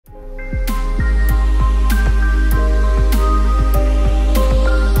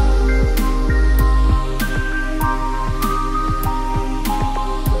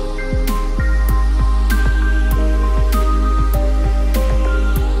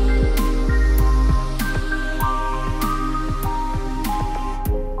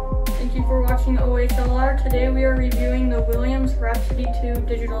Rhapsody 2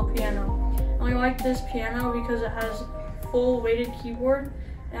 digital piano. And we like this piano because it has full weighted keyboard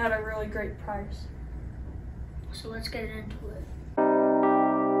and at a really great price. So let's get into it.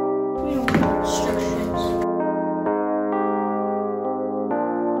 We don't have instructions.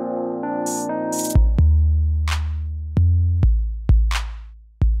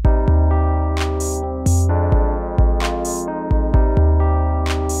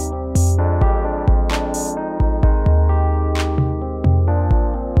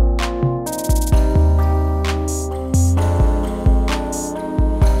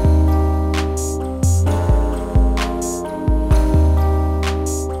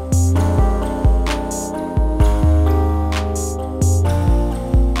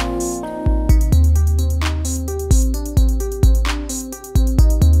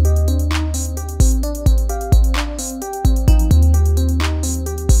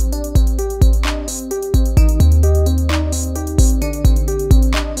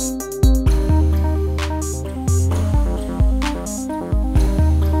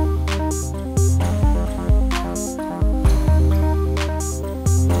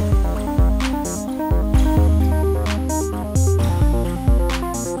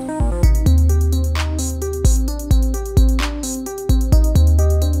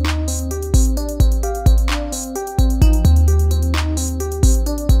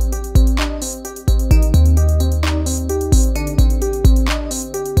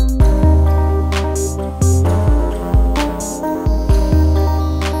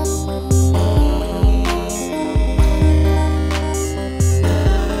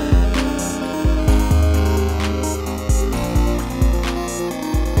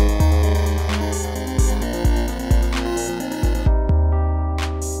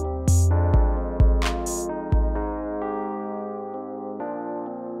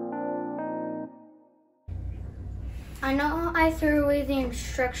 I know I threw away the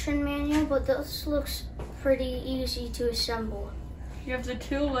instruction manual, but this looks pretty easy to assemble. You have the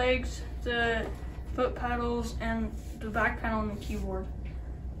two legs, the foot pedals, and the back panel and the keyboard.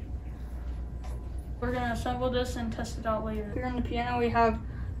 We're gonna assemble this and test it out later. Here on the piano we have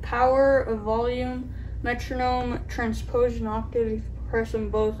power, a volume, metronome, transpose, and octave. If you press them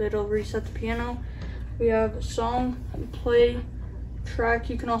both, it'll reset the piano. We have song, play, track.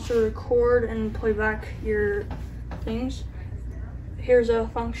 You can also record and play back your things. Here's a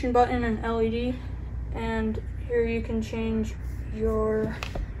function button and LED, and here you can change your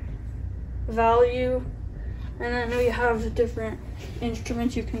value. And then we have different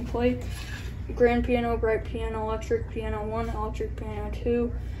instruments you can play: grand piano, bright piano, electric piano 1, electric piano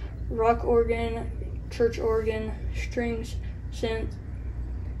 2, rock organ, church organ, strings, synth,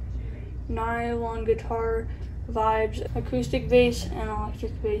 nylon guitar, vibes, acoustic bass, and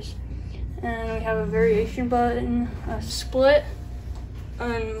electric bass. And we have a variation button, a split,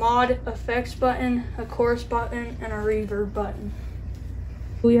 a mod effects button, a chorus button, and a reverb button.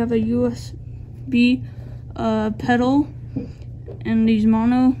 We have a USB pedal and these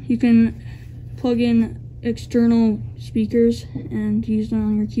mono. You can plug in external speakers and use them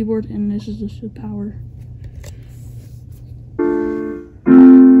on your keyboard, and this is just the power.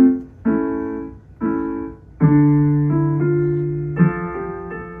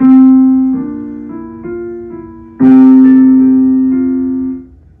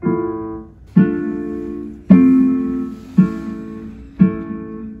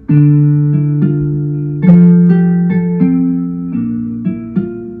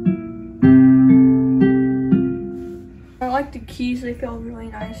 I like the keys, they feel really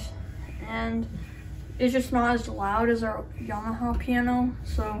nice, and it's just not as loud as our Yamaha piano,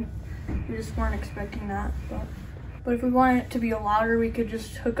 so we just weren't expecting that. But if we want it to be louder, we could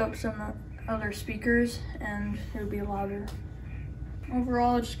just hook up some other speakers and it would be louder.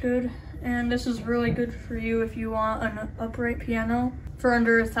 Overall, it's good, and this is really good for you if you want an upright piano for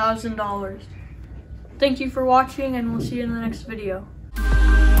under $1,000. Thank you for watching, and we'll see you in the next video.